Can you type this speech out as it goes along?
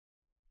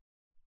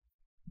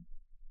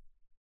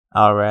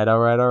All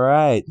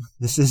right.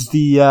 This is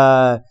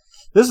the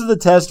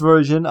test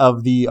version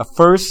of the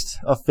first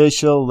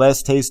official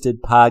Less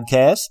Tasted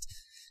podcast.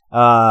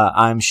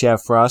 I'm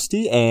Chef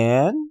Frosty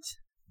and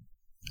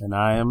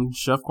I am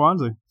Chef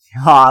Kwanzaa.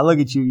 Aw, look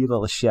at you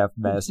little chef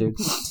bastard.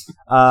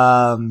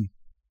 So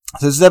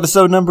this is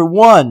episode number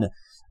 1.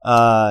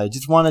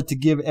 Just wanted to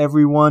give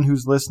everyone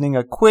who's listening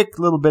a quick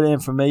little bit of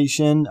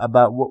information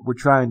about what we're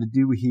trying to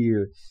do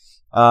here.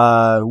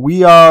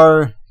 We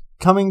are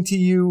coming to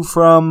you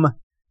from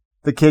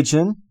the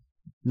kitchen.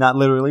 Not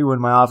literally, we're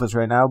in my office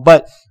right now,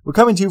 but we're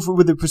coming to you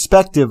with the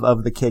perspective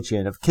of the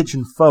kitchen, of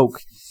kitchen folk.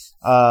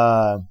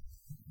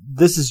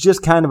 This is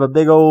just kind of a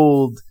big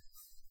old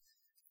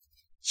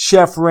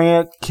chef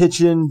rant,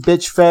 kitchen,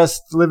 bitch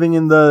fest, living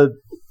in the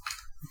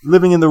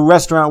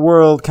restaurant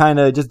world, kind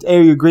of just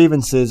air your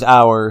grievances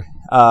hour,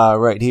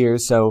 right here.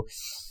 So,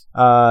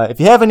 if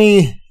you have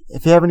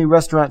any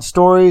restaurant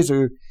stories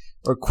or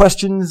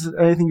questions, or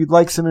anything you'd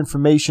like some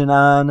information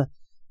on,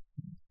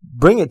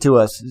 bring it to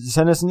us.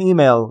 Send us an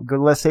email. Go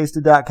to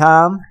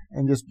lesstasted.com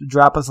and just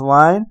drop us a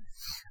line.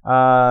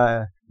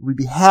 We'd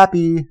be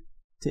happy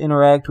to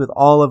interact with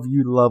all of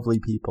you lovely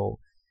people.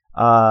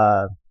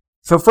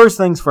 So first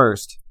things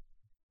first.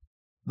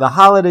 The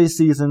holiday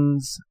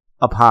season's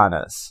upon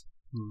us.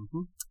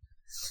 Mm-hmm.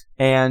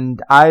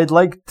 And I'd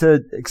like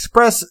to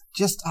express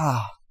just,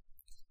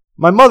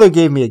 my mother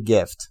gave me a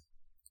gift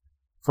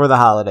for the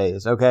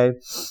holidays, okay?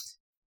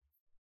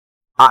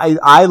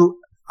 I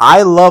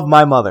love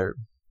my mother.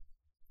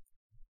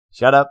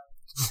 Shut up.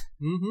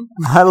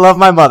 Mm-hmm. I love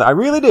my mother. I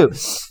really do.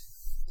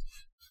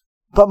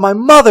 But my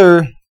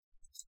mother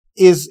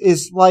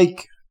is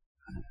like,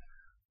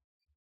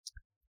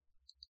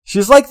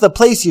 she's like the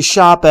place you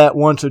shop at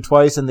once or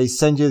twice and they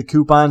send you the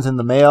coupons in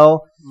the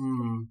mail.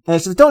 Mm. And I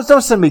said,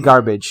 don't send me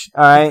garbage,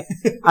 all right?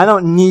 I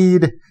don't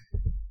need...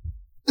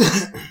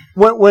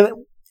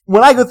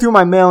 When I go through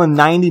my mail and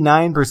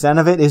 99%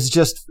 of it is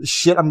just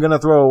shit I'm going to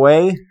throw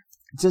away,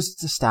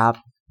 just stop.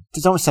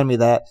 Just don't send me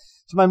that.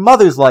 So my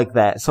mother's like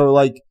that. So,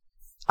 like,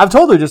 I've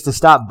told her just to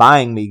stop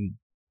buying me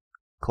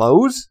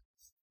clothes.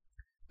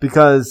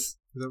 Because...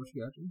 Is that what she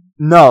got you?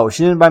 No,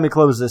 she didn't buy me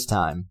clothes this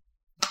time.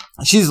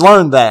 She's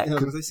learned that. Yeah,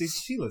 because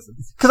she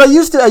listens.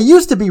 Because I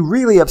used to be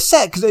really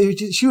upset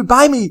because she would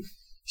buy me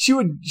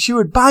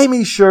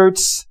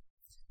shirts.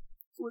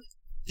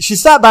 She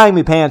stopped buying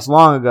me pants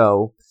long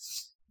ago,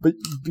 but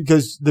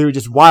because they were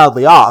just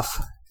wildly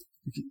off.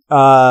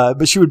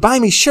 But she would buy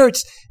me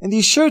shirts, and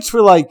these shirts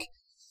were like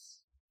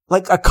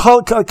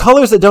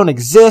colors that don't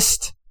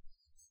exist,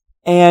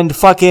 and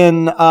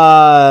fucking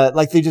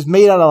like they just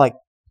made out of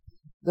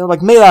they're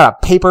like made out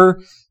of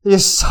paper. They're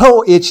just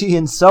so itchy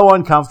and so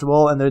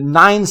uncomfortable, and they're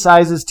 9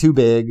 sizes too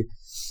big,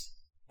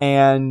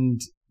 and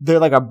they're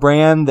like a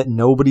brand that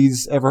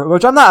nobody's ever,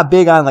 which I'm not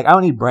big on. Like, I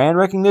don't need brand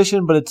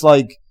recognition, but it's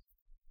like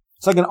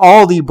an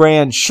Aldi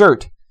brand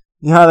shirt.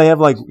 You know how they have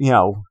Wait,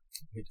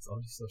 does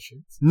Aldi sell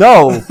shirts?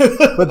 No,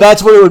 but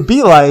that's what it would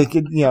be like.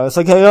 It's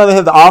like, they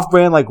have the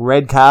off-brand like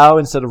Red Cow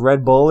instead of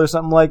Red Bull or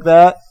something like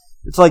that.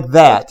 It's like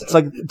that. It's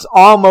like, it's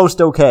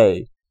almost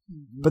okay.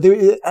 But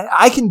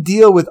I can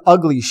deal with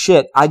ugly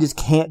shit. I just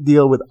can't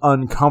deal with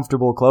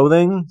uncomfortable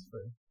clothing.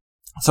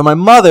 So my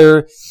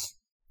mother,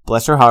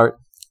 bless her heart,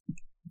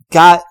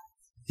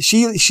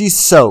 she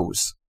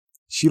sews.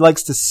 She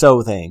likes to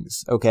sew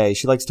things, okay?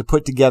 She likes to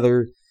put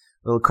together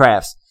little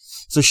crafts.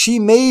 So she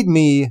made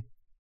me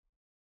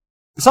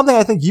something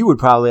I think you would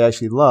probably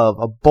actually love,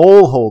 a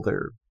bowl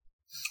holder.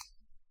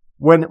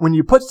 When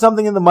you put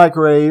something in the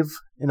microwave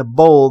in a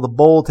bowl, the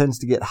bowl tends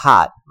to get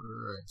hot.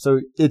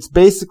 So it's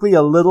basically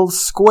a little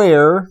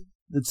square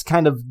that's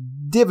kind of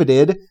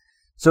divoted.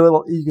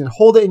 So you can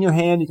hold it in your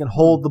hand. You can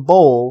hold the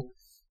bowl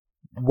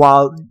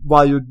while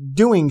you're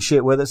doing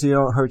shit with it, so you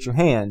don't hurt your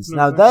hands.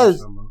 Now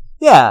that's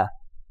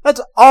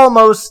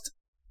almost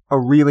a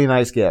really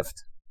nice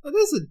gift. It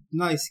is a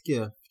nice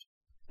gift.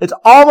 It's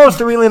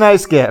almost a really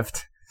nice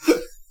gift.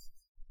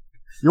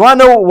 You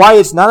want to know why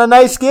it's not a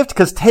nice gift?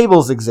 Because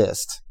tables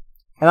exist,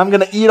 and I'm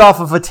gonna eat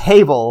off of a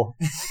table.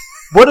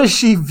 What does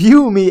she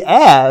view me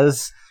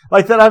as?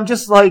 Like that I'm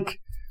just like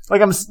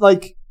I'm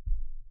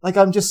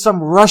just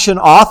some Russian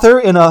author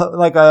in a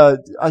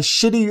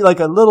shitty, like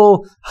a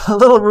little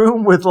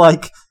room with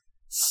like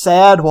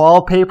sad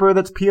wallpaper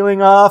that's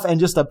peeling off and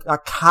just a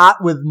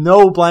cot with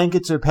no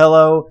blankets or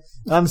pillow.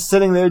 And I'm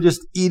sitting there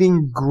just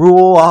eating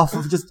gruel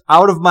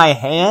out of my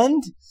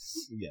hand.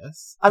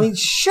 Yes. I mean,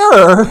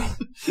 sure.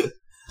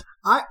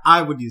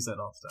 I would use that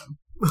all the time.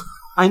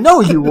 I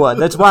know you would.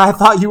 That's why I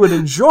thought you would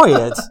enjoy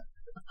it.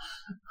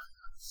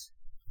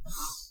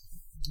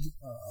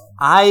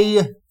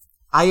 I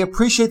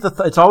appreciate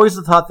it's always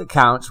the thought that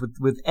counts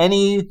with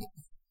any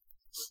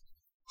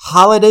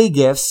holiday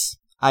gifts.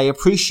 I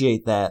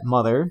appreciate that,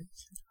 Mother.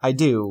 I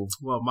do.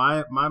 Well,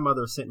 my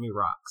mother sent me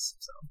rocks,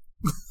 so.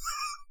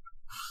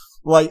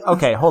 Like,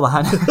 okay, hold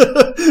on.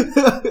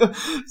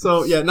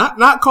 So yeah,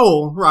 not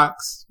coal,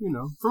 rocks,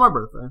 for my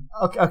birthday.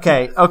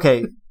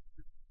 Okay.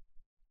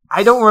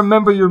 I don't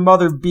remember your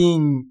mother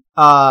being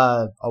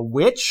a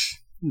witch.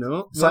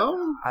 No.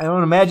 So I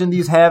don't imagine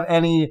these have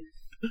any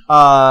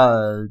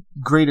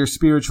greater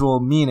spiritual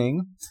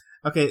meaning.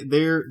 Okay,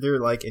 they're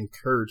like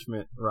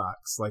encouragement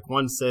rocks. Like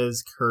one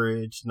says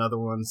courage, another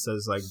one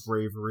says like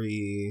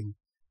bravery,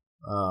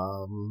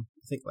 I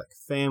think like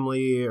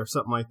family or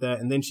something like that.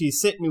 And then she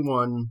sent me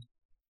one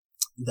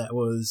that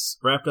was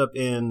wrapped up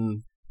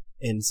in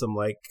some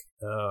like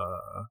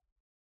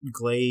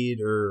Glade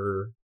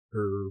or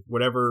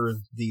whatever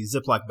the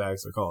Ziploc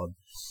bags are called,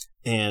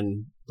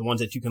 and the ones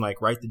that you can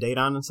like write the date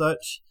on and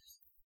such.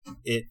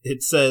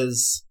 It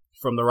says,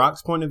 from the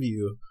rock's point of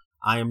view,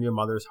 I am your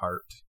mother's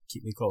heart.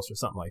 Keep me close, or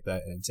something like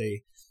that. And it's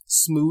a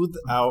smooth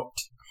out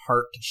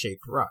heart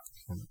shaped rock.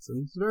 And it's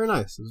very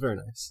nice. It's very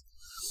nice.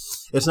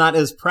 It's not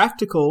as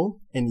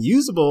practical and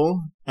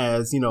usable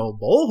as,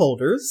 bowl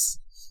holders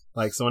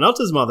like someone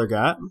else's mother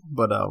got,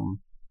 but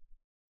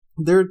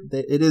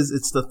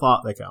it's the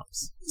thought that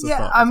counts.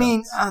 Yeah, I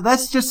mean,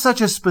 that's just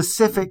such a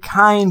specific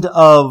kind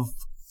of,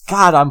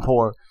 God, I'm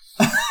poor.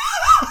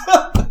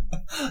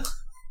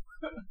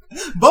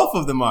 Both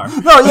of them are.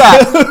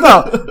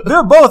 No,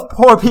 they're both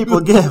poor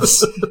people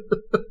gifts.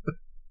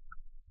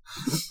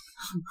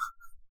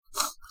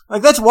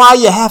 Like, that's why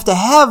you have to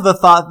have the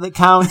thought that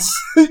counts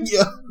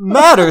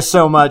matters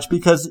so much,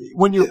 because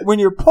when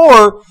you're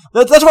poor,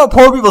 that's what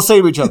poor people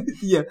say to each other.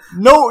 Yeah.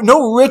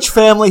 No rich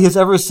family has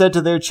ever said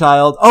to their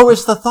child, "Oh,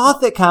 it's the thought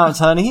that counts,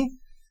 honey."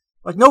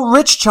 Like, no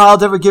rich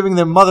child's ever giving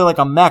their mother like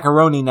a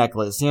macaroni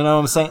necklace. You know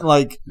what I'm saying?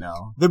 Like,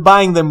 no, they're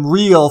buying them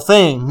real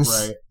things.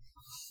 Right.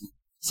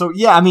 So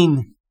yeah, I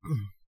mean,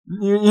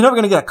 you're never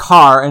gonna get a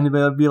car and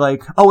it'll be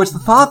like, "Oh, it's the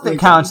thought that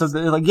counts."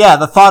 Like, yeah,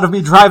 the thought of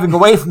me driving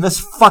away from this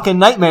fucking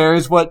nightmare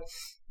is what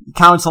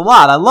counts a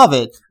lot. I love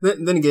it.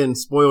 Then again,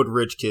 spoiled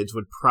rich kids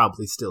would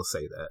probably still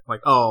say that.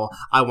 Like, "Oh,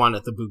 I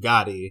wanted the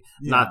Bugatti,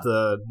 not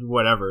the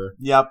whatever."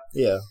 Yep.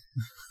 Yeah.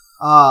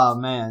 Oh,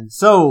 man.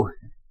 So,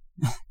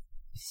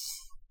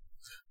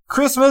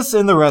 Christmas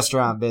in the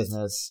restaurant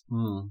business.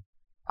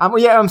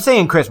 I'm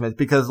saying Christmas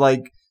because,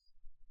 like,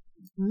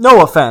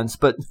 no offense,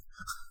 but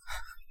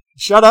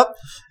shut up.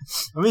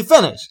 Let me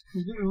finish.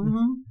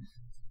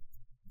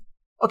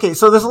 Okay,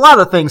 so there's a lot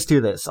of things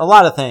to this. A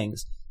lot of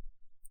things.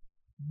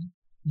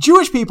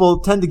 Jewish people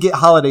tend to get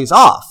holidays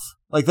off.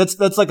 Like,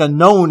 that's like a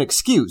known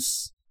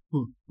excuse.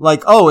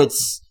 Like, oh,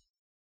 it's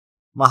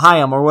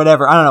Mahayim or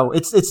whatever. I don't know.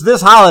 It's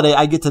this holiday,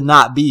 I get to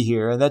not be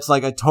here. And that's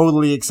like a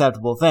totally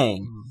acceptable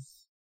thing.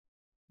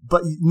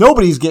 But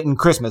nobody's getting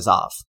Christmas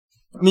off.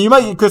 I mean, you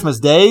might get Christmas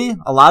Day.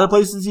 A lot of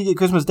places you get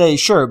Christmas Day,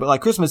 sure. But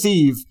like Christmas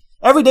Eve,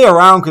 every day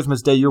around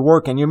Christmas Day, you're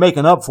working. You're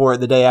making up for it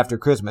the day after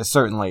Christmas,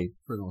 certainly.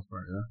 For the most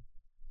part, yeah.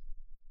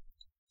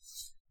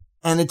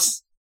 And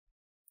it's,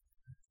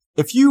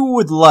 if you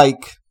would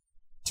like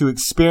to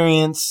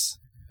experience,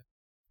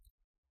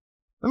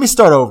 let me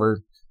start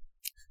over.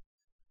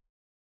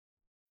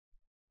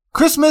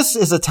 Christmas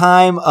is a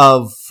time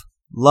of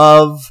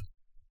love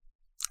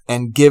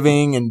and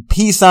giving and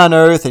peace on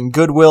earth and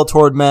goodwill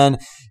toward men.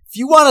 If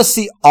you want to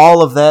see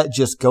all of that,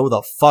 just go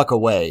the fuck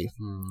away.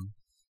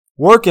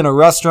 Work in a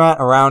restaurant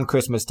around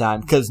Christmas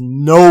time because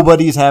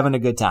nobody's having a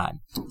good time.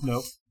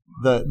 Nope.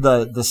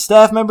 The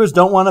staff members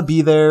don't want to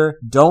be there.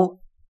 Don't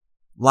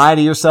lie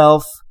to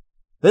yourself.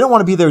 They don't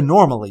want to be there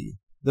normally.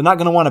 They're not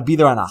going to want to be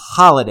there on a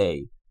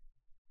holiday.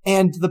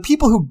 And the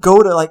people who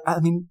go to, like, I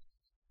mean,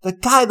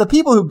 the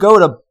people who go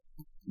to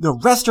the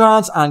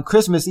restaurants on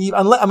Christmas Eve,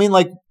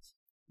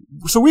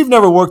 so we've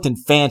never worked in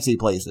fancy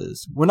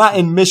places. We're not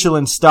in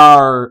Michelin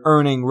star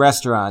earning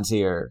restaurants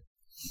here.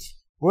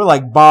 We're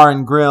like bar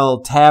and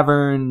grill,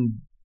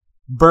 tavern,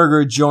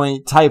 burger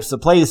joint types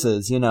of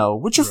places,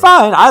 which are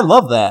fine. I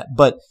love that.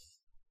 But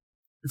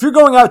if you're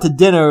going out to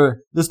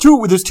dinner, there's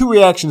two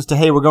reactions to,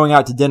 hey, we're going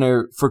out to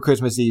dinner for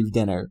Christmas Eve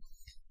dinner.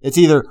 It's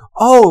either,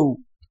 oh,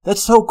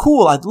 that's so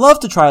cool, I'd love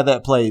to try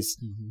that place.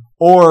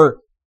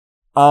 Or,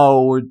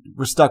 oh,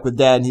 we're stuck with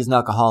Dad and he's an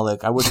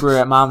alcoholic. I wish we were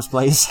at Mom's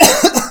place.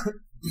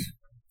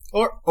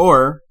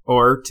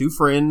 Or two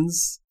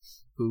friends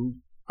who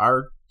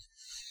are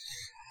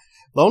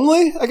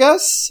lonely, I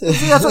guess.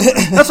 See, that's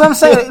what I'm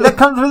saying. That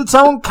comes with its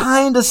own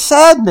kind of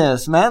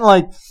sadness, man.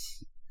 Like,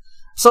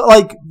 so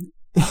like,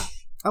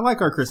 I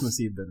like our Christmas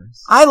Eve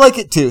dinners. I like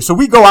it too. So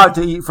we go out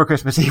to eat for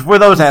Christmas Eve. We're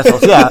those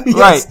assholes. Yeah,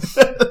 right.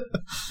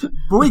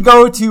 But we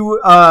go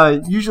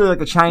to usually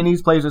like a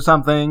Chinese place or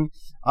something.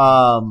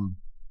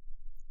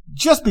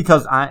 Just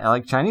because I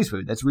like Chinese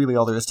food. That's really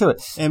all there is to it.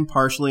 And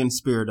partially in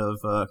spirit of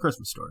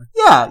Christmas Story.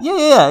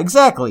 Yeah,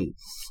 exactly.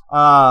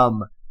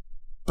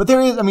 But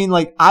there is,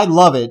 I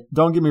love it.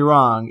 Don't get me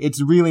wrong.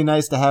 It's really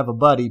nice to have a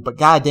buddy, but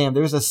goddamn,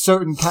 there's a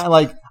certain kind of,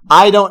 like,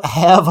 I don't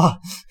have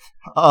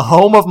a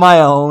home of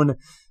my own.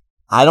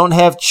 I don't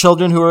have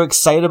children who are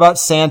excited about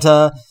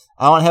Santa.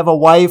 I don't have a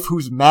wife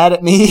who's mad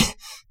at me,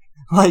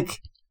 like,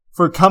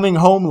 for coming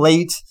home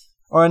late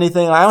or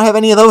anything. I don't have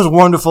any of those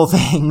wonderful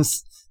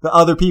things that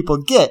other people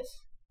get.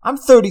 I'm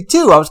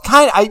 32.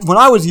 When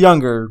I was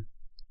younger,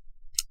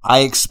 I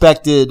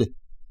expected,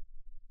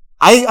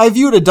 I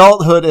viewed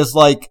adulthood as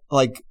like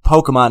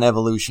Pokemon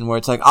evolution, where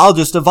it's like, I'll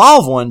just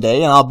evolve one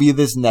day and I'll be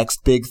this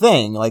next big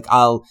thing. Like,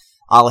 I'll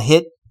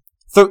hit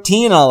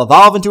 13, I'll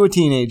evolve into a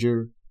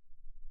teenager.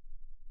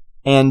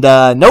 And,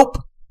 nope.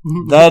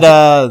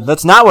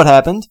 That's not what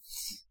happened.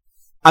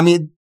 I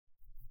mean,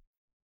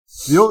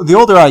 the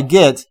older I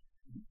get,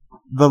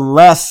 the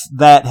less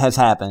that has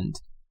happened.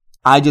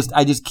 I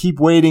just keep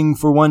waiting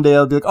for one day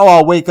I'll be like, oh,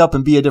 I'll wake up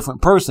and be a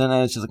different person.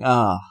 And it's just like,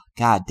 oh,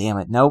 God damn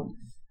it. Nope.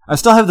 I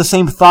still have the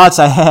same thoughts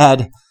I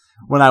had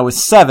when I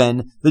was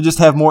 7. They just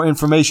have more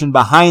information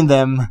behind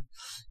them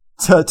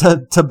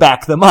to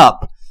back them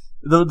up.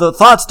 The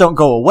thoughts don't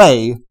go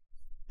away.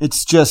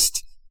 It's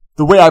just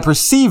the way I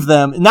perceive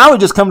them. Now it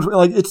just comes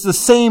like it's the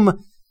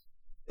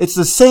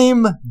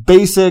same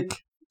basic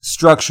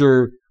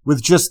structure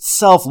with just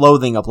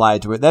self-loathing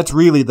applied to it. That's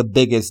really the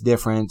biggest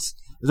difference.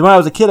 Because when I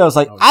was a kid, I was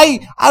like,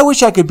 I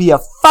wish I could be a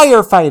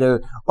firefighter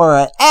or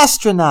an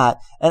astronaut,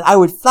 and I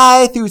would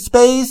fly through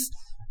space.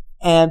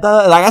 And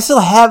like I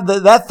still have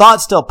that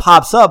thought still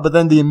pops up, but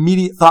then the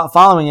immediate thought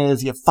following it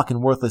is, you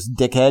fucking worthless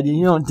dickhead.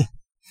 You're not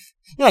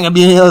gonna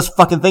be any of those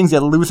fucking things, you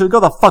loser. Go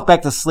the fuck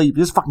back to sleep.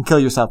 You just fucking kill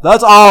yourself.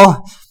 That's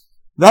all.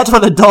 That's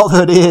what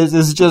adulthood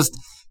is just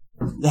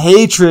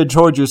hatred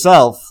towards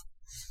yourself.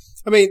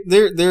 I mean,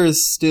 there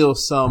is still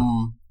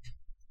some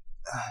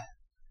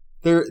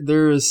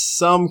there is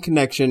some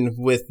connection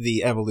with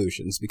the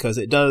evolutions, because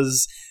it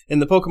does in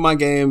the Pokemon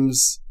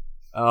games,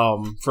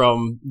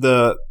 from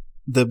the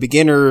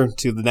beginner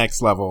to the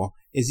next level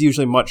is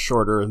usually much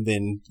shorter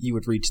than you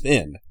would reach the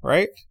end,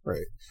 right?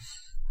 Right.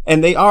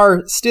 And they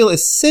are still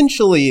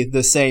essentially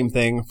the same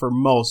thing for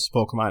most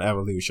Pokemon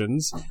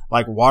evolutions.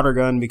 Like Water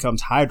Gun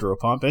becomes Hydro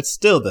Pump. It's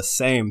still the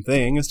same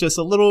thing. It's just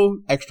a little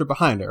extra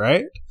behind it,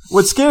 right?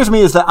 What scares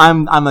me is that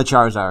I'm a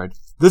Charizard.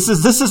 This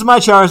is my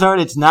Charizard.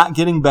 It's not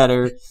getting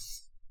better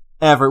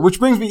ever. Which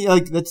brings me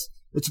that's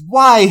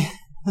why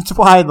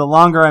the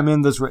longer I'm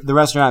in the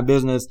restaurant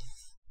business,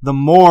 the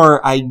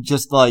more I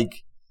just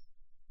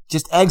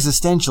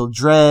existential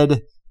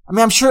dread. I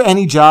mean, I'm sure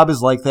any job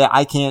is like that.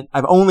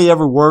 I've only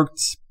ever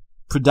worked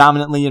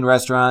predominantly in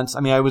restaurants.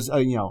 I mean, I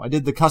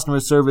did the customer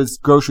service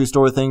grocery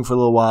store thing for a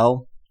little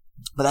while,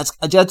 but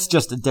that's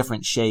just a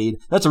different shade.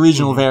 That's a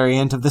regional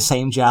variant of the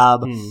same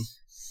job. And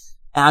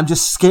I'm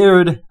just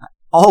scared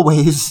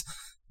always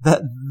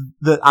that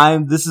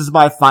this is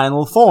my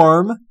final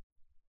form,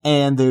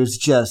 and there's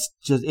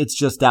it's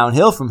just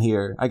downhill from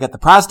here. I got the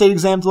prostate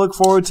exam to look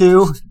forward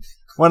to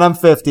when I'm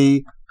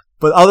 50,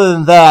 but other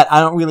than that, I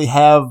don't really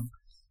have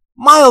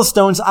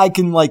milestones I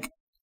can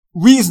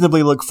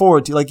reasonably look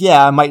forward to.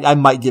 I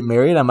might get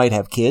married, I might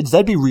have kids.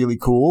 That'd be really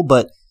cool,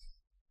 but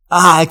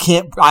I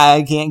can't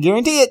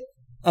guarantee it.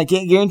 I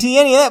can't guarantee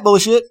any of that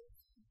bullshit.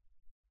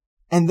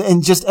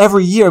 And just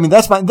every year, I mean,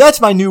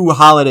 that's my new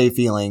holiday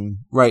feeling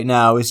right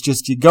now. It's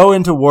just you go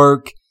into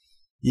work,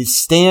 you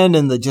stand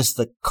in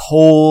the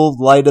cold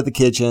light of the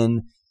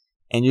kitchen,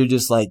 and you're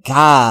just like,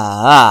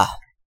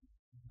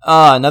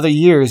 another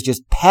year is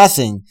just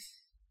passing,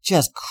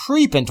 just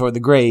creeping toward the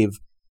grave.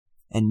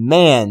 And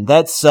man,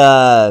 that's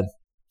a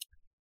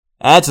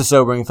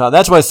sobering thought.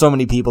 That's why so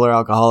many people are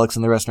alcoholics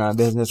in the restaurant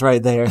business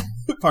right there.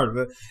 Part of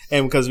it.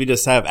 And because we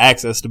just have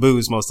access to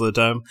booze most of the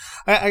time.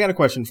 I got a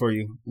question for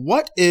you.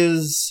 What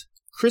is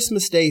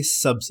Christmas Day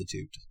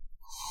substitute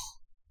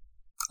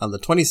on the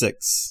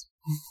 26th?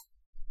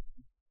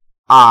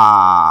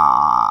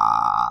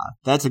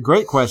 That's a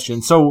great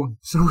question. So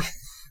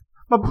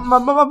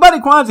my buddy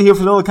Kwanzaa here,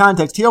 for a little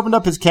context, he opened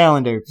up his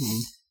calendar,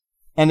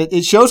 and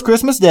it shows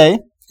Christmas Day.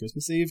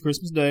 Christmas Eve,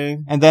 Christmas Day.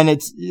 And then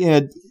it's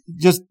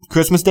just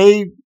Christmas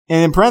Day,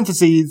 and in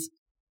parentheses,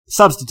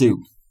 substitute.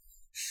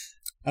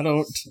 I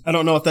don't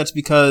know if that's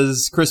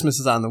because Christmas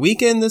is on the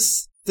weekend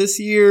this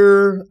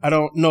year. I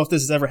don't know if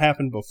this has ever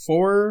happened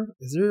before.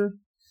 Is there?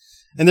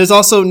 And there's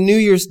also New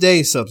Year's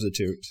Day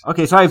substitute.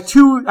 Okay, so I have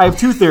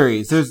two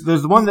theories. There's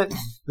the one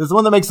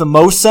that makes the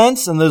most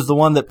sense, and there's the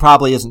one that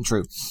probably isn't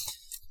true.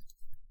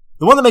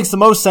 The one that makes the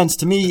most sense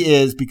to me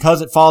is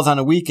because it falls on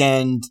a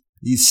weekend,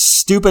 these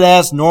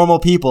stupid-ass normal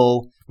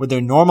people with their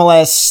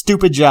normal-ass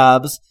stupid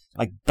jobs,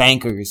 like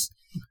bankers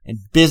and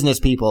business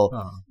people,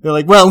 they're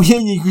like, well,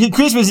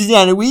 Christmas is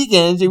on a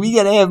weekend, so we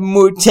gotta have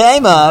more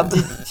time off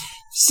to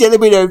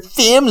celebrate our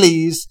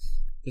families.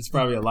 There's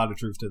probably a lot of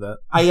truth to that.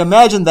 I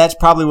imagine that's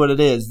probably what it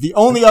is. The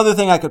only other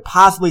thing I could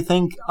possibly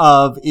think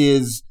of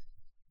is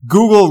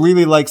Google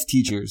really likes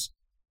teachers.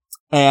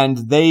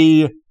 And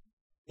they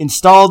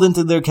installed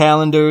into their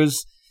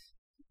calendars,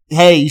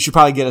 hey, you should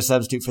probably get a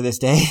substitute for this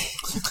day.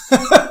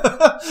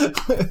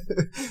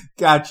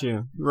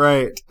 Gotcha.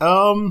 Right.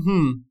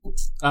 I'm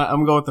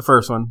going with the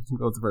first one.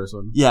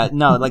 Yeah,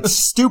 no,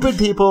 stupid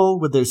people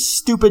with their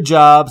stupid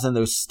jobs and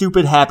their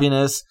stupid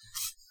happiness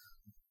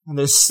and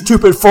their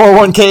stupid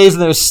 401ks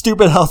and their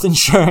stupid health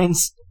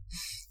insurance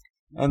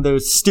and their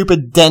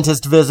stupid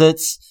dentist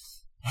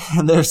visits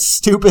and their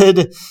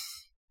stupid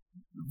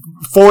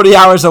 40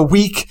 hours a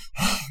week.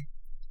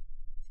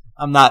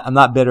 I'm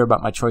not bitter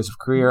about my choice of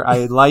career.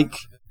 I like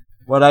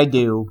what I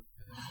do.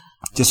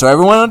 Just so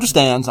everyone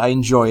understands, I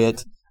enjoy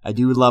it. I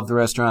do love the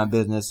restaurant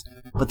business.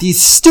 But these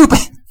stupid...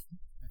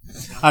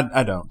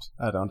 I don't.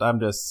 I'm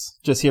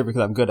just here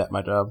because I'm good at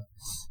my job.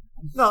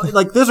 No,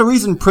 like there's a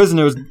reason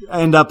prisoners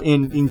end up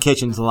in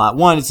kitchens a lot.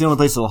 One, it's the only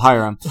place that'll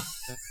hire them.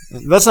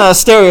 That's not a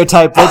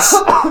stereotype.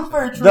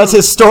 That's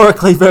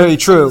historically very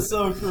true. That's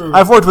so true.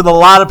 I've worked with a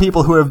lot of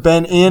people who have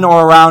been in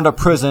or around a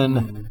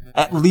prison.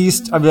 At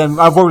least, I've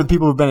worked with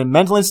people who've been in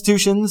mental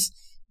institutions.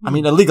 I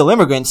mean, illegal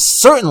immigrants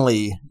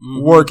certainly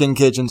work in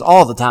kitchens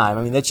all the time.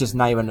 I mean, that's just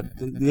not even,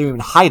 they don't even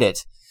hide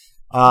it.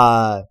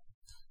 But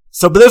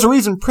there's a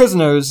reason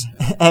prisoners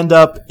end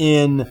up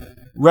in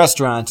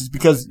restaurants. It's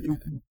because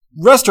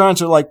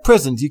restaurants are like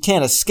prisons. You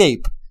can't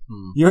escape.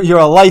 You're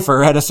a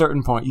lifer at a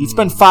certain point. You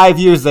spend 5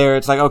 years there.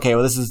 It's like, okay,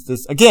 well,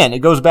 this again, it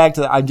goes back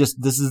to,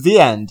 this is the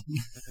end.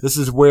 This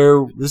is where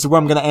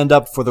I'm going to end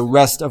up for the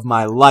rest of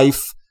my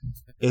life,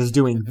 is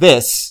doing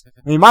this.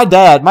 I mean,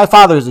 my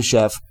father is a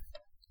chef.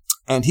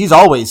 And he's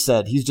always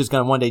said he's just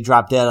going to one day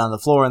drop dead on the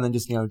floor and then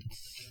just,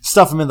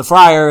 stuff him in the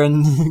fryer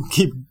and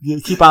keep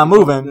on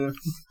moving.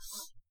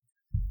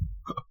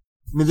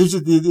 I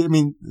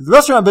mean, the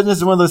restaurant business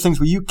is one of those things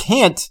where you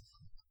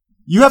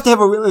have to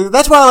have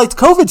that's why I liked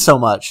COVID so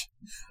much.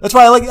 That's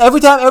why I like every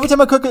time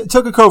I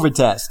took a COVID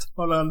test.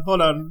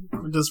 Hold on.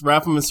 Just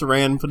wrap them in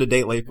saran, put a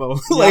date label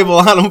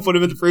on them, put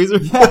them in the freezer.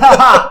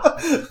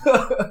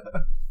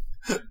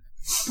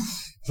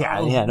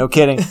 Yeah, no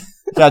kidding.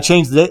 Gotta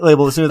change the date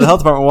label as soon as the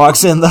health department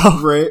walks in, though.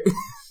 Right.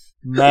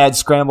 Mad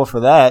scramble for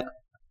that.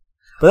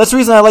 But that's the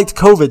reason I liked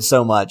COVID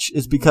so much,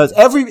 is because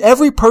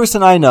every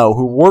person I know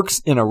who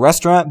works in a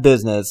restaurant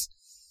business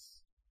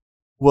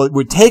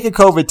would take a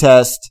COVID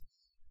test.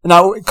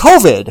 Now,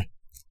 COVID,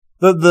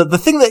 the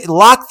thing that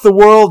locked the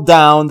world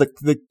down,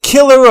 the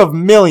killer of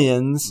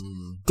millions,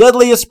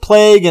 deadliest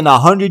plague in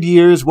 100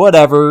 years,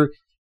 whatever,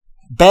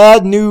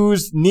 bad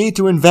news, need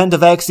to invent a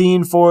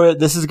vaccine for it,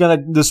 this is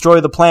gonna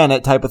destroy the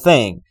planet type of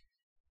thing.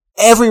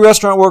 Every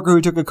restaurant worker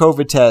who took a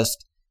COVID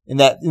test, in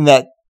that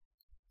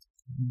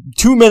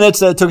 2 minutes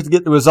that it took to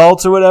get the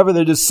results or whatever,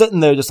 they're just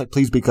sitting there just like,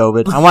 please be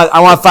COVID. I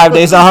want 5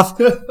 days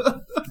off.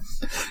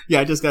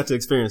 Yeah, I just got to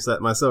experience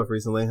that myself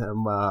recently.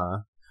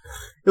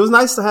 It was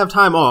nice to have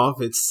time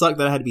off. It sucked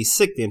that I had to be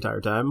sick the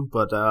entire time,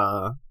 but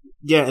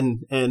yeah,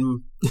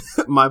 and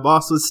my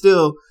boss was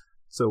still,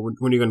 so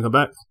when are you going to come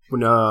back?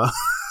 When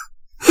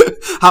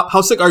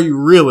how sick are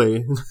you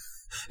really?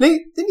 Then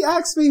he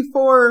asked me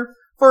for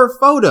a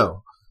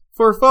photo.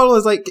 For a photo,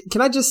 is like,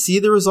 can I just see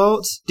the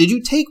results? Did you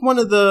take one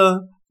of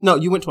the? No,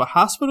 you went to a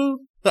hospital.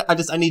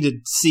 I need to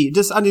see.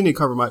 I need to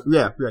cover my.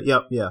 Yeah.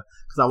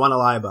 Because I want to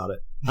lie about it.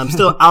 I'm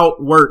still out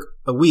work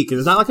a week, and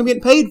it's not like I'm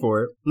getting paid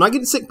for it. I'm not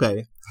getting sick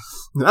pay.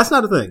 That's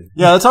not a thing.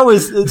 Yeah, it's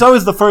always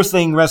the first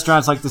thing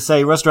restaurants like to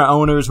say. Restaurant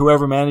owners,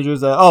 whoever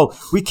managers,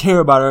 we care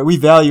about we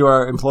value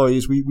our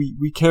employees.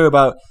 We care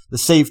about the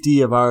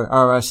safety of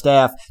our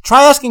staff.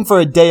 Try asking for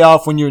a day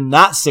off when you're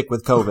not sick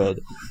with COVID.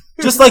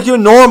 Just like you're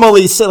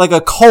normally sick, like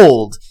a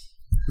cold.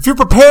 If you're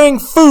preparing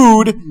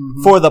food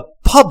for the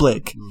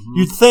public,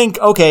 you'd think,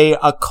 okay,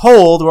 a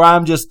cold where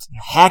I'm just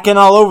hacking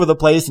all over the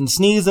place and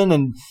sneezing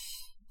and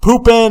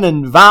pooping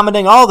and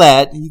vomiting, all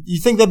that,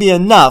 you think that'd be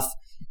enough.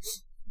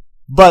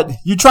 But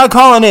you try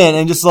calling in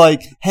and just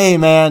like, hey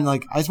man,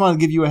 like, I just want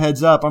to give you a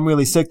heads up. I'm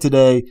really sick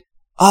today.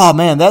 Oh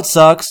man, that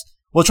sucks.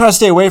 Well, try to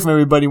stay away from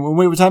everybody.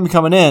 What time are you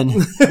coming in?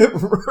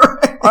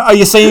 Right. Are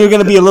you saying you're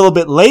going to be a little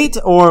bit late,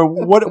 or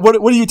what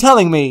are you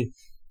telling me?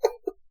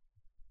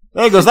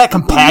 There goes that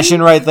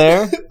compassion right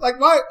there. Like,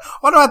 why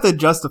do I have to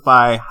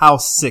justify how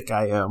sick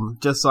I am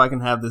just so I can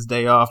have this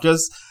day off?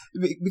 Just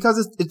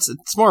because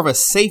it's more of a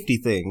safety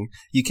thing.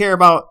 You care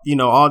about,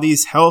 all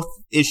these health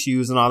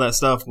issues and all that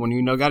stuff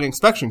when got an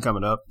inspection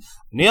coming up.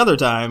 And the other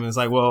time, it's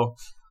like, well,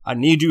 I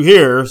need you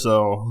here,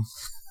 so.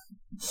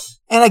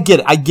 And I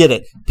get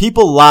it.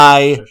 People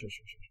lie. Sure.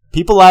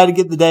 People lie to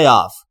get the day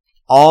off.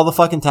 All the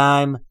fucking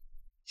time.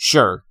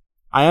 Sure.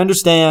 I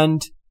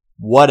understand.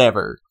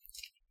 Whatever.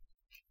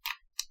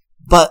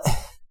 But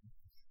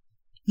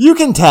you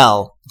can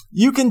tell.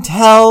 You can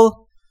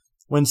tell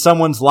when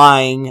someone's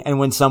lying and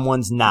when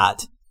someone's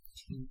not.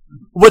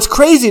 What's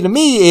crazy to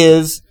me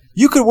is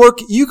you could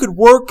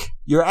work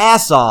your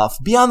ass off,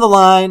 be on the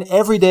line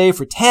every day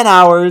for 10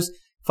 hours,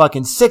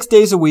 fucking 6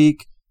 days a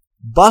week,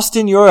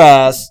 busting your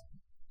ass.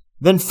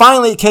 Then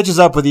finally it catches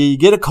up with you. You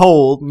get a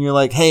cold and you're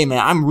like, hey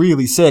man, I'm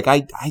really sick.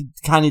 I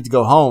kind of need to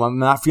go home. I'm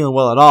not feeling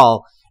well at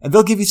all. And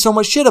they'll give you so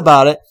much shit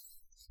about it.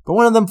 But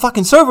one of them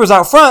fucking servers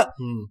out front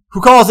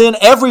who calls in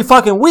every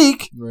fucking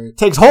week,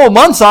 takes whole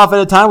months off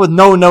at a time with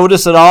no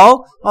notice at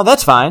all. Oh,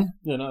 that's fine.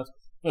 Yeah,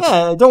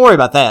 don't worry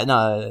about that.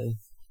 No,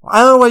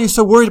 I don't know why you're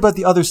so worried about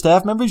the other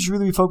staff members. You should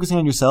really be focusing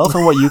on yourself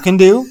and what you can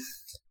do.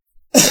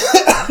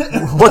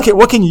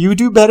 What can you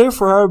do better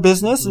for our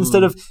business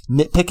instead of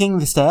nitpicking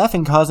the staff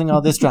and causing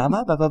all this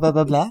drama? Blah, blah, blah,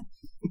 blah, blah.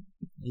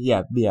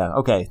 Yeah.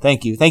 Okay.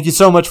 Thank you. Thank you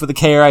so much for the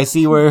care. I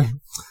see where.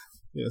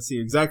 Yeah, see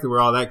exactly where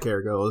all that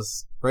care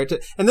goes, right?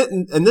 And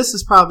this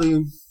is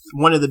probably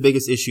one of the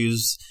biggest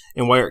issues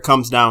in where it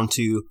comes down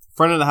to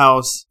front of the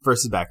house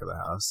versus back of the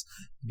house,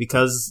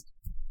 because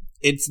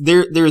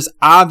there's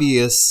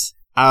obvious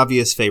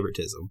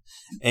favoritism,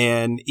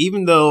 and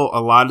even though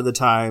a lot of the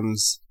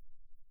times,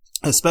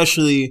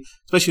 especially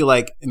especially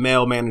like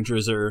male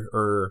managers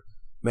or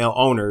male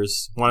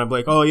owners want to be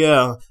like, oh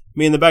yeah,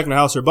 me in the back of the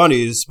house are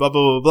bunnies, blah,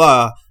 blah, blah,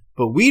 blah.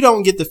 But we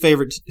don't get the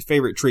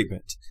favorite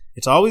treatment.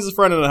 It's always the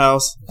front of the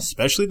house,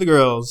 especially the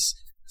girls.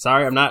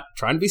 Sorry, I'm not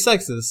trying to be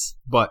sexist,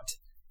 but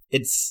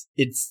it's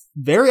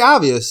very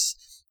obvious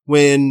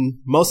when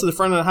most of the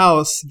front of the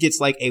house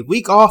gets like a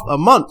week off a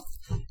month,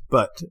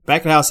 but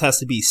back of the house has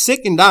to be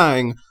sick and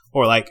dying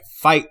or like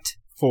fight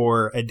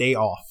for a day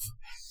off.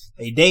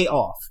 A day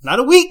off. Not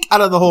a week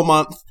out of the whole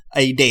month,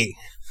 a day.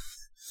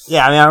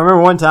 Yeah, I mean, I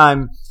remember one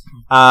time,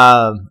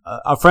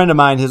 a friend of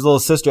mine, his little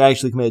sister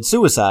actually committed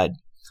suicide.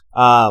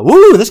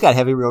 Woo, this got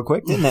heavy real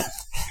quick, didn't it?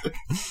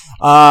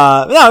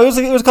 No, it was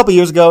a couple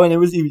years ago, and it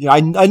was,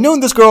 I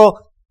known this girl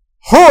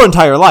her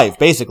entire life,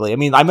 basically. I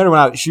mean, I met her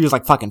when she was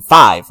like fucking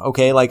 5,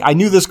 okay? Like, I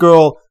knew this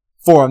girl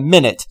for a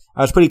minute.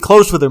 I was pretty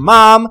close with her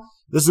mom.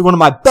 This is one of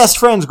my best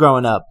friends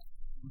growing up.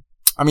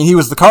 I mean, he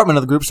was the Cartman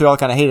of the group, so we all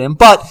kind of hated him,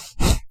 but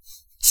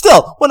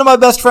still, one of my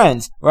best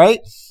friends, right?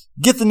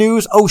 Get the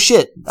news, oh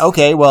shit,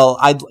 okay, well,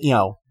 I've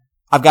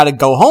got to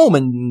go home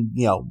and,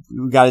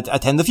 we got to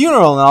attend the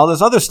funeral and all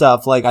this other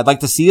stuff. Like, I'd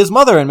like to see his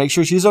mother and make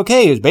sure she's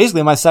okay. It was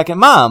basically my second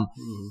mom.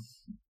 Mm-hmm.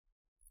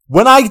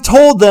 When I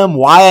told them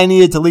why I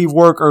needed to leave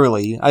work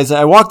early,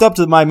 I walked up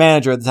to my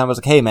manager at the time. I was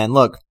like, hey man,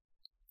 look,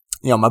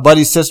 my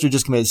buddy's sister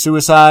just committed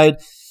suicide.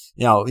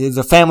 He's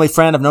a family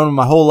friend. I've known him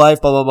my whole life,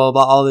 blah, blah, blah,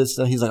 blah, all this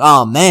stuff. He's like,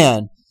 oh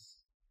man.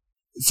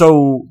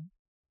 So,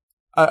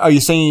 are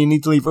you saying you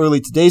need to leave early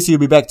today so you'll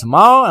be back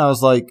tomorrow? And I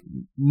was like,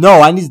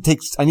 no, I need to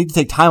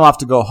take time off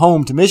to go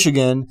home to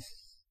Michigan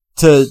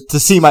to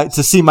see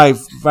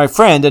my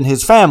friend and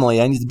his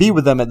family. I need to be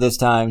with them at this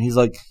time. He's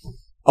like,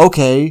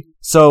 okay,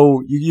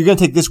 so you're going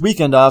to take this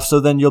weekend off, so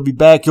then you'll be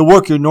back. You'll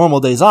work your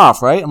normal days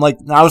off, right? I'm like,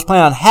 I was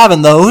planning on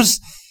having those.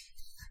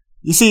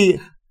 You see,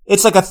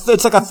 it's like a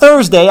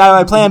Thursday.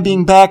 I plan on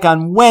being back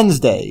on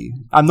Wednesday.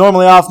 I'm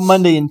normally off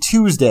Monday and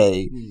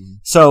Tuesday.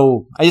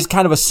 So I just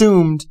kind of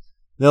assumed.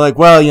 They're like,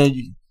 well, you're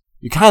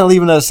kind of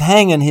leaving us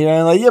hanging here. And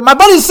I'm like, yeah, my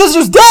buddy's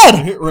sister's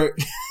dead. Right.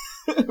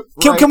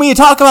 Can we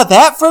talk about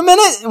that for a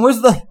minute?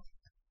 And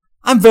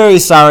I'm very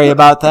sorry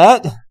about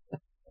that.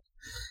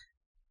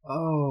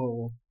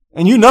 Oh.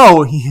 And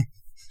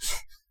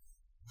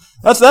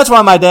that's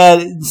why my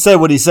dad said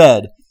what he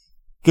said.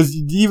 Because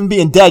even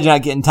being dead, you're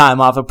not getting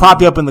time off. They'll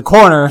prop you up in the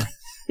corner,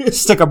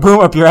 stick a broom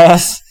up your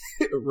ass.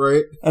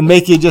 Right. And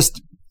make you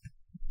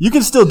you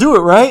can still do it,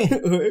 right?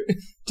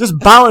 Just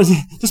bounce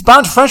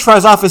French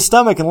fries off his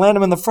stomach and land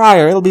them in the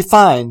fryer. It'll be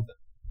fine.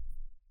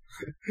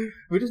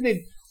 We just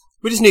need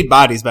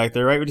bodies back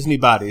there, right? We just need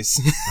bodies.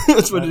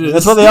 That's what it is.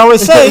 That's what they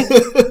always say.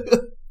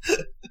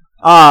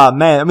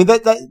 Man. I mean,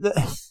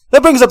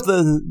 that brings up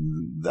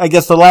I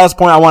guess the last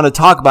point I want to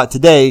talk about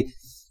today.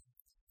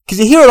 Because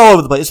you hear it all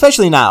over the place,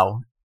 especially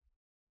now.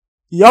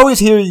 You always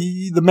hear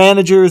the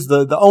managers,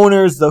 the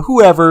owners, the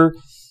whoever.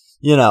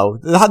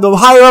 The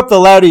higher up the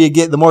ladder you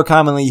get, the more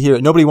commonly you hear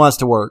it. Nobody wants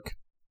to work.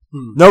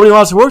 Nobody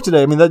wants to work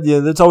today. I mean,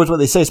 that's always what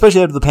they say,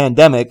 especially after the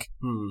pandemic.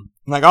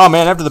 Like, oh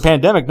man, after the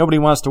pandemic, nobody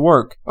wants to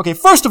work. Okay,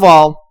 first of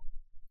all,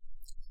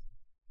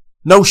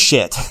 no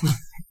shit.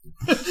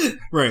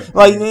 Right.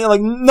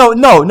 Like, no,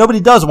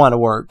 nobody does want to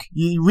work.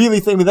 You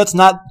really think, I mean, that's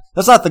not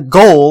the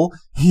goal.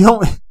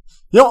 You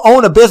don't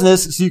own a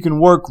business so you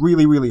can work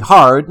really, really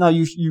hard. Now,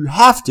 you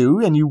have to,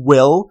 and you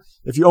will.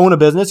 If you own a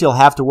business, you'll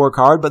have to work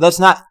hard, but that's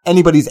not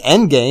anybody's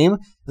end game.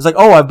 It's like,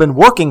 oh, I've been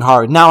working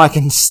hard. Now I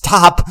can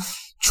stop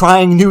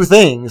trying new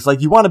things.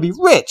 Like, you want to be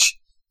rich.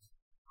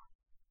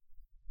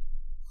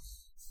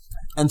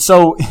 And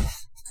so,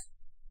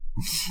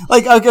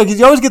 like,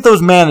 you always get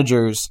those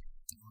managers.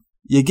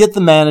 You get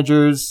the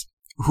managers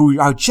who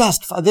are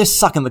they're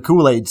sucking the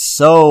Kool-Aid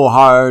so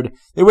hard.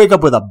 They wake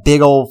up with a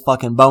big old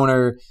fucking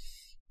boner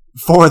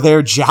for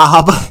their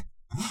job.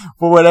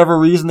 For whatever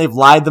reason, they've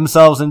lied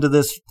themselves into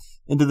this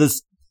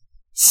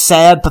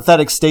sad,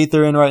 pathetic state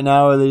they're in right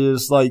now. They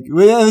just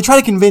they try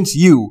to convince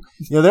you.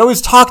 They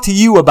always talk to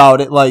you about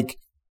it like,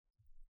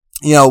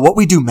 what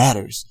we do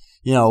matters.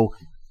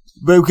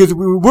 Because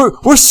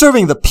we're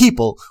serving the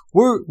people.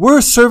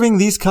 We're serving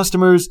these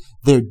customers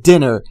their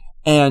dinner.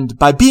 And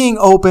by being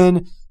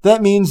open,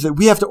 that means that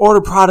we have to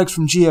order products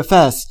from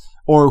GFS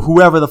or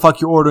whoever the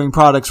fuck you're ordering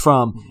products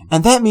from.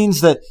 And that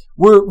means that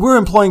we're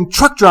employing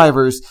truck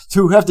drivers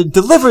to have to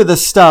deliver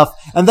this stuff.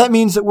 And that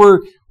means that we're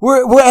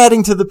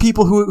adding to the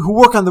people who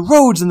work on the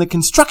roads and the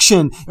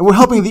construction, and we're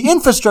helping the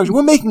infrastructure.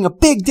 We're making a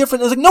big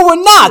difference. It's like, no,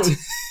 we're not.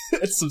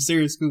 That's some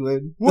serious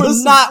Kool-Aid.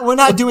 We're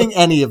not doing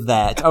any of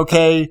that,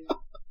 okay?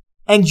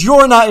 And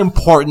you're not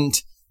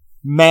important,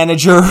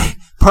 manager,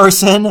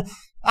 person.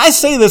 I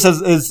say this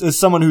as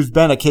someone who's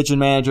been a kitchen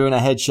manager and a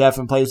head chef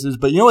in places,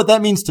 but you know what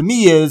that means to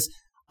me is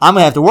I'm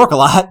going to have to work a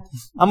lot.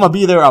 I'm going to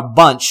be there a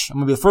bunch. I'm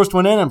going to be the first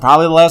one in and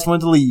probably the last one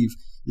to leave.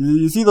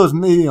 You see those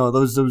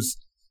managers.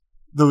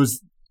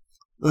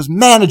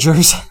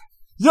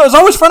 It's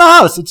always front of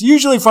house. It's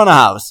usually front of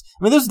house.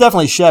 I mean, there's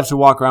definitely chefs who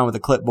walk around with a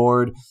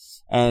clipboard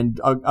and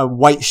a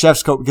white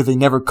chef's coat because they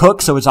never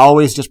cook, so it's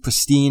always just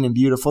pristine and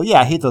beautiful.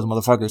 Yeah, I hate those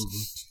motherfuckers.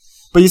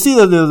 But you see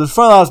the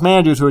front office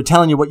managers who are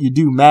telling you what you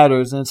do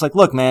matters, and it's like,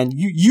 look, man,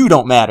 you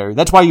don't matter.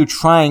 That's why you're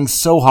trying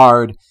so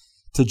hard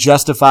to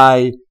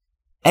justify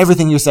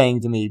everything you're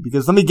saying to me.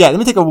 Because let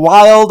me take a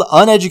wild,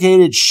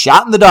 uneducated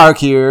shot in the dark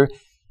here.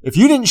 If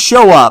you didn't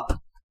show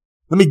up,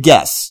 let me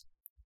guess.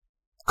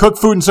 Cook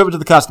food and serve it to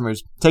the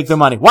customers. Take their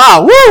money.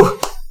 Wow, woo!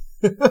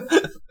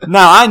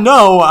 Now, I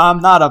know I'm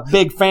not a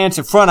big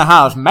fancy front of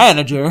house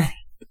manager,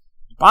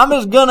 but I'm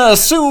just gonna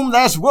assume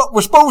that's what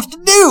we're supposed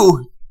to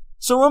do.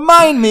 So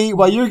remind me,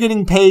 while you're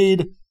getting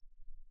paid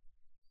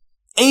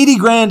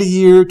 $80,000 a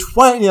year,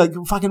 20, like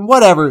fucking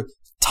whatever,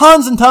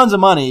 tons and tons of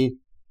money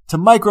to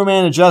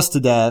micromanage us to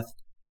death,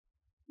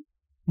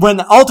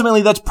 when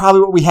ultimately that's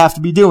probably what we have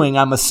to be doing,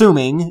 I'm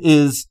assuming,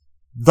 is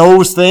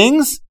those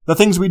things, the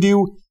things we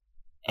do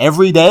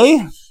every day.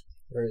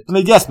 Right. Let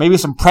me guess, maybe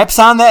some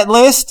preps on that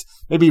list,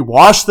 maybe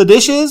wash the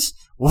dishes.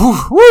 Woo,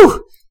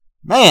 woo.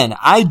 Man,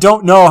 I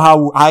don't know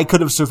how I could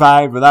have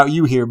survived without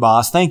you here,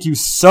 boss. Thank you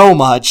so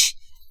much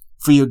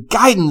for your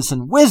guidance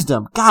and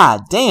wisdom.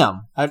 God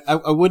damn. I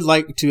would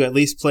like to at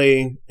least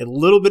play a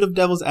little bit of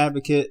devil's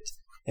advocate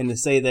and to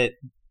say that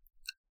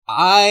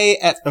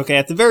at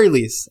the very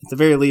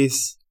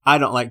least, I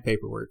don't like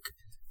paperwork.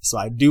 So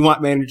I do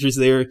want managers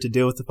there to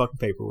deal with the fucking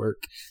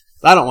paperwork.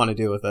 I don't want to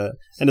deal with that.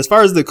 And as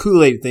far as the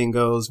Kool-Aid thing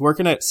goes,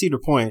 working at Cedar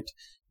Point,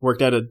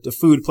 worked at a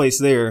food place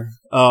there,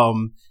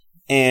 and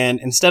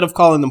instead of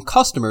calling them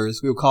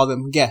customers, we would call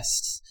them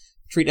guests.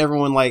 Treat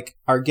everyone like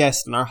our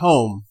guest in our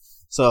home.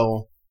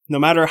 So no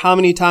matter how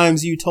many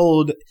times you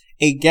told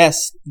a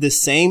guest the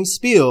same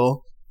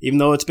spiel, even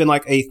though it's been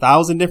like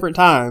 1,000 different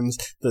times,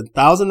 the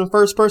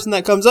 1,001st person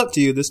that comes up to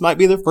you, this might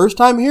be their first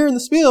time hearing the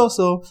spiel,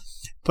 so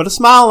put a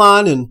smile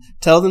on and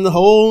tell them the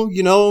whole,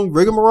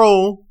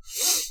 rigmarole.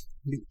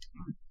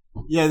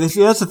 Yeah,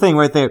 that's the thing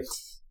right there.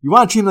 You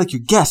want to treat them like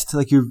your guest,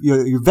 like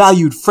your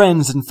valued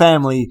friends and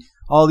family,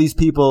 all these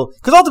people.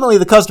 Because ultimately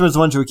the customer's the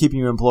ones who are keeping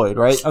you employed,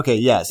 right? Okay,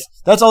 yes.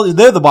 That's all.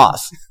 They're the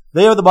boss.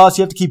 They are the boss.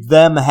 You have to keep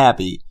them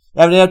happy.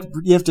 You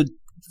have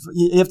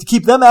to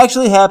keep them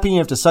actually happy, and you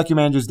have to suck your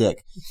manager's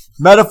dick.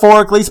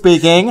 Metaphorically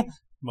speaking.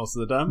 Most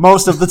of the time.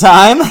 Most of the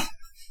time.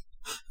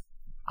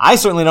 I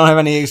certainly don't have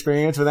any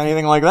experience with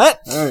anything like that.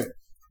 All right.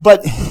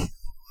 But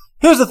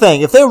here's the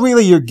thing. If they're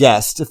really your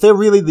guests, if they're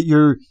really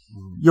your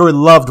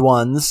loved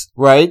ones,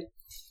 right?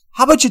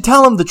 How about you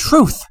tell them the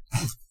truth?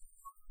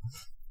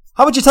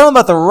 How about you tell them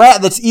about the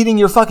rat that's eating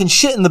your fucking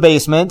shit in the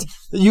basement,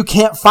 that you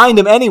can't find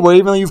him anywhere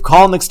even though you've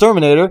called an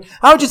exterminator?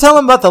 How about you tell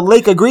them about the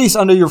lake of grease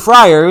under your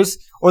fryers,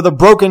 or the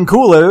broken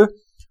cooler,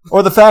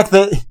 or the fact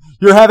that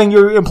you're having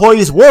your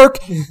employees work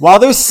while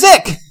they're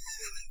sick?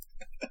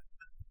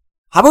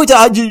 How about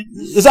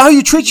is that how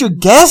you treat your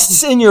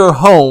guests in your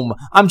home?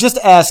 I'm just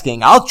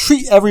asking. I'll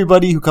treat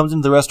everybody who comes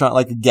into the restaurant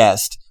like a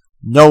guest.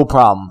 No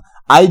problem.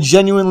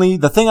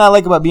 The thing I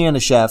like about being a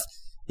chef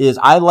is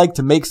I like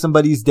to make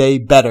somebody's day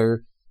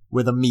better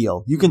with a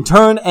meal. You can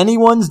turn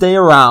anyone's day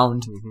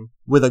around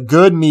with a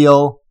good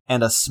meal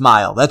and a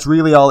smile. That's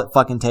really all it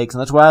fucking takes,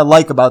 and that's what I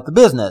like about the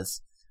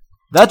business.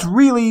 That's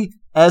really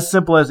as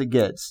simple as it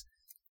gets.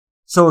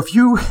 So if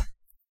you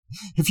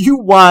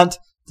want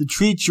to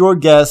treat your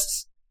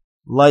guests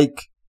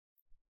like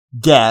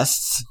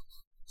guests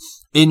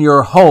in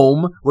your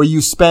home, where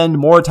you spend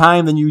more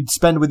time than you'd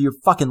spend with your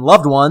fucking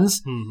loved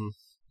ones,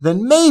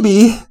 then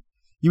maybe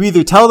you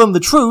either tell them the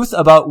truth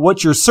about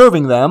what you're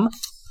serving them,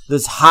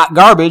 this hot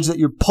garbage that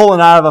you're pulling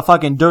out of a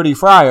fucking dirty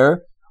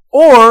fryer,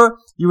 or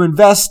you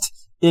invest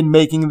in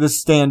making the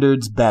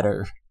standards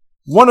better.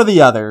 One or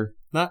the other.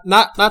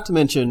 Not to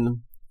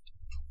mention,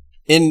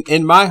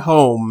 in my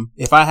home,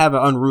 if I have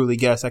an unruly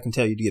guest, I can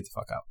tell you to get the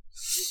fuck out.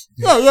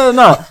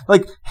 No.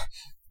 Like,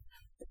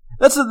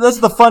 that's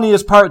the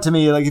funniest part to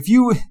me. Like, if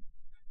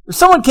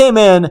someone came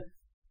in,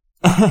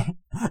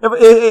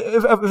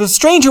 if a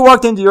stranger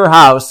walked into your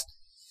house,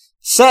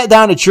 sat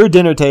down at your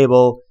dinner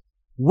table,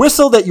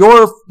 whistled at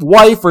your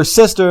wife or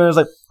sister, and was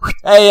like,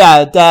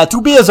 hey,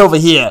 2 beers over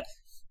here.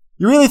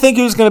 You really think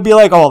you're just going to be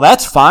like, oh,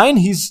 that's fine.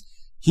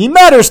 He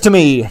matters to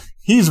me.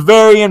 He's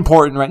very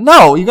important, right?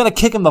 No, you're going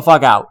to kick him the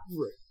fuck out.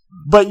 Right.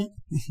 But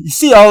you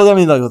see,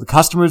 the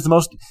customer is the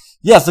most,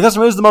 yes, the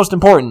customer is the most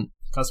important.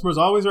 Customer's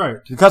always right.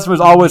 The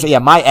customer's always,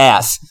 my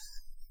ass.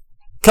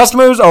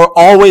 Customers are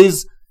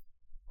always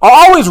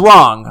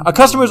wrong. A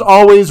customer's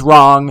always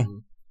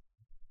wrong.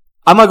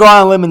 I'm going to go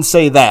on a limb and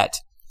say that.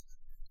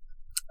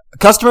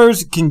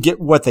 Customers can get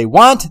what they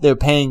want. They're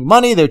paying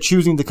money. They're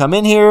choosing to come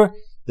in here.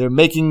 They're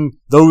making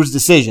those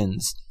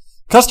decisions.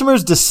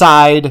 Customers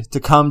decide to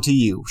come to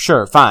you.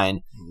 Sure,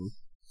 fine.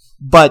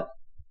 But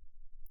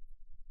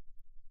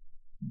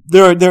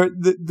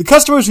the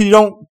customers who you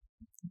don't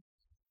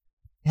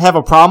have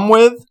a problem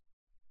with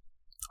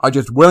are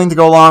just willing to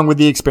go along with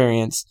the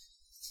experience.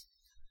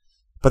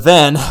 But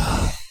then,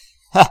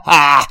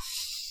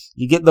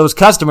 you get those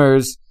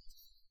customers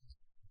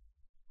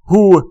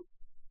who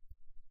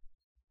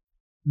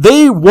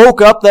they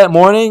woke up that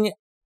morning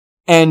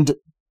and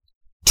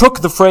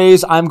took the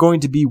phrase, I'm going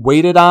to be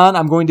waited on,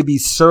 I'm going to be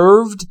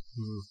served,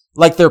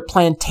 like they're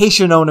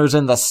plantation owners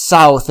in the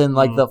South in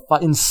like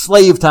in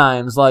slave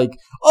times. Like,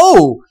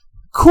 oh,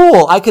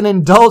 cool, I can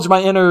indulge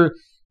my inner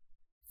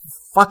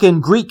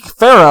fucking Greek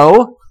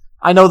pharaoh.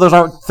 I know those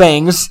aren't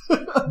things.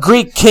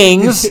 Greek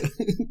kings. Greek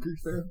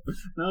pharaoh.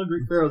 No,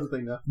 Greek pharaoh's a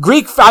thing now.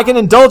 I can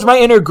indulge my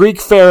inner Greek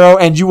pharaoh,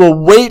 and you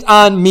will wait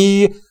on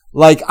me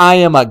like I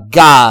am a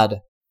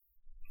god.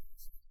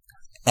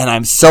 And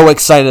I'm so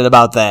excited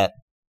about that.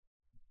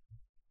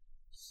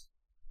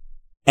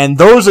 And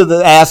those are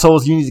the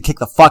assholes you need to kick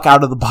the fuck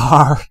out of the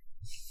bar.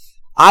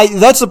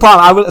 That's the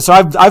problem.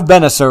 I've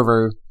been a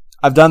server.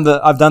 I've done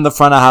the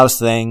front of house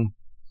thing.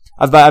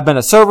 I've been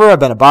a server.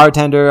 I've been a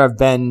bartender. I've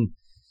been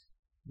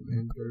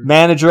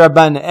manager. I've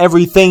been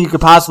everything you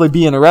could possibly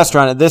be in a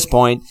restaurant at this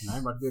point. Now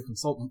I'm about to be a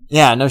consultant.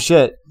 Yeah, no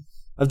shit.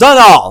 I've done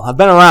all. I've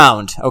been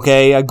around.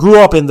 Okay, I grew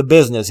up in the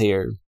business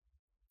here.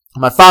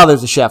 My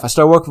father's a chef. I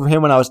started working for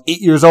him when I was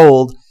 8 years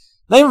old.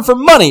 Not even for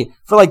money,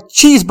 for like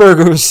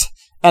cheeseburgers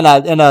and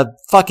a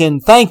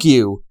fucking thank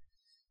you.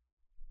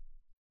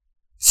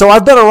 So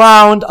I've been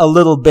around a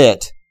little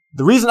bit.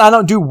 The reason I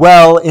don't do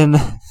well in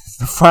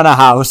the front of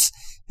house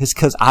is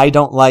because I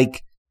don't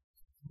like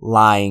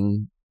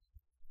lying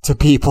to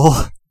people.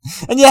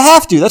 And you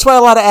have to. That's why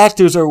a lot of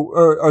actors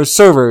are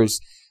servers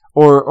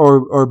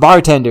or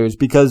bartenders,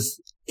 because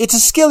it's a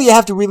skill you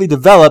have to really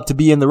develop to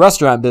be in the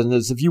restaurant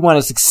business if you want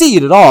to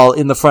succeed at all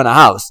in the front of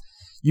house.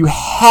 You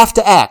have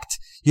to act.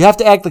 You have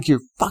to act like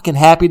you're fucking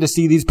happy to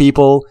see these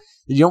people.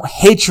 You don't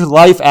hate your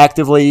life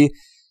actively.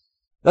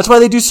 That's why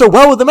they do so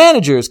well with the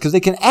managers, because they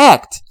can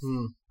act.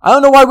 I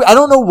don't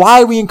know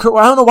why we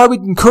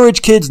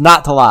encourage kids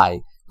not to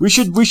lie. We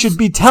should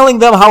be telling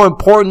them how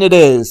important it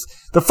is.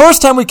 The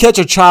first time we catch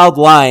a child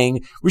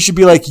lying, we should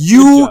be like,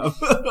 you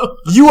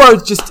are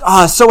just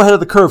so ahead of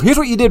the curve. Here's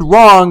what you did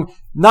wrong.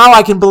 Now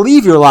I can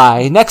believe your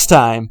lie. Next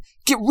time,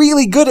 get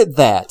really good at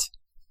that.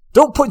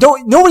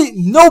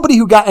 Nobody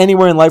who got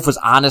anywhere in life was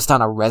honest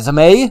on a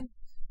resume.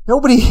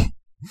 Nobody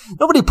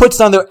puts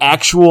down their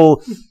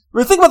actual.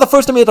 Think about the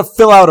first time you had to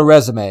fill out a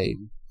resume.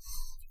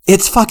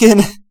 It's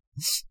fucking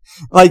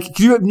like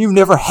you've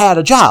never had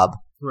a job.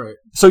 Right.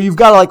 So you've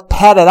got to like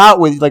pad it out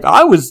with like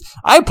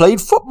I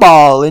played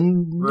football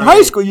in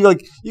high school. You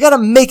got to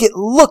make it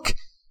look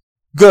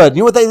good. You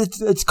know what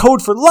it's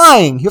code for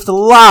lying. You have to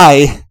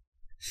lie.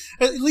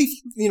 At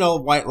least,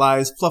 white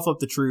lies, fluff up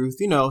the truth,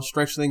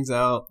 stretch things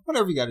out,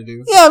 whatever you got to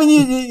do. Yeah, I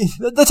mean,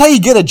 that's how you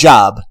get a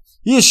job.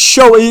 You just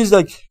show it. He's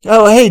like,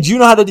 oh, hey, do you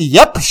know how to do?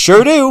 Yep,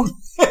 sure do.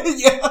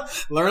 Yeah,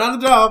 learn on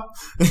the job.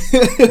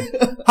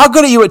 How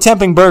good are you at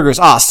temping burgers?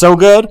 So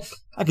good.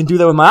 I can do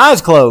that with my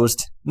eyes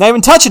closed. Not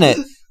even touching it.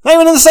 Not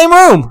even in the same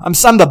room. I'm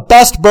the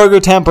best burger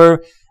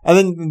temper.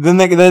 And then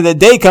the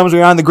day comes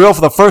where you're on the grill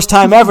for the first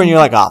time ever, and you're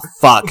like,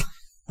 fuck.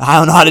 I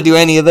don't know how to do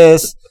any of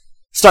this.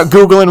 Start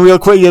Googling real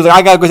quick. You're like,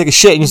 I gotta go take a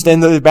shit. And you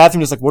stand in the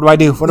bathroom, just like, what do I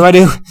do? What do I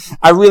do?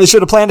 I really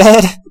should have planned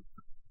ahead.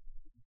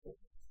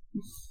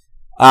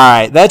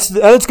 Alright, that's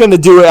gonna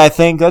do it, I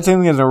think. That's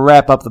gonna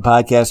wrap up the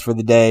podcast for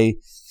the day.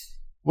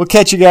 We'll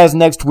catch you guys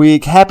next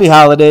week. Happy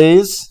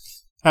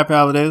holidays. Happy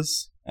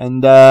holidays.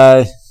 And,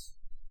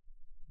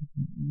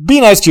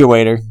 be nice to your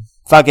waiter.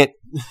 Fuck it.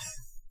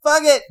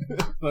 Fuck it.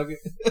 Fuck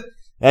it.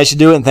 That should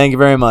do it, and thank you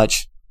very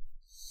much.